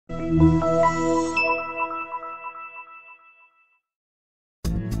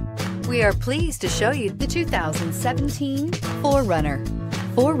We are pleased to show you the 2017 4Runner.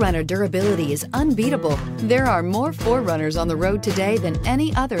 4Runner durability is unbeatable. There are more 4Runners on the road today than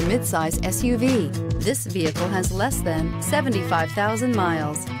any other midsize SUV. This vehicle has less than 75,000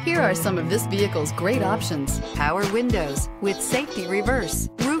 miles. Here are some of this vehicle's great options: power windows with safety reverse,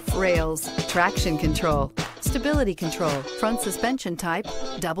 roof rails, traction control, stability control, front suspension type,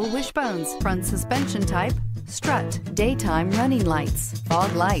 double wishbones, front suspension type, strut, daytime running lights,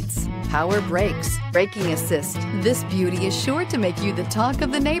 fog lights, power brakes, braking assist. This beauty is sure to make you the talk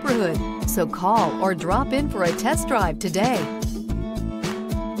of the neighborhood. So call or drop in for a test drive today.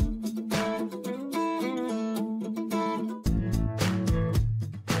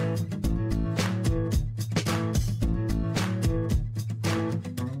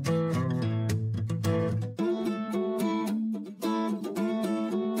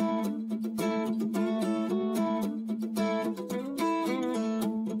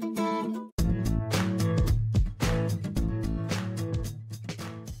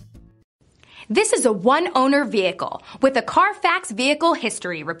 This is a one-owner vehicle with a CARFAX Vehicle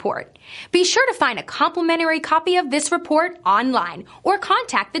History Report. Be sure to find a complimentary copy of this report online or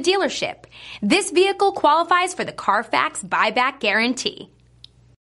contact the dealership. This vehicle qualifies for the CARFAX Buyback Guarantee.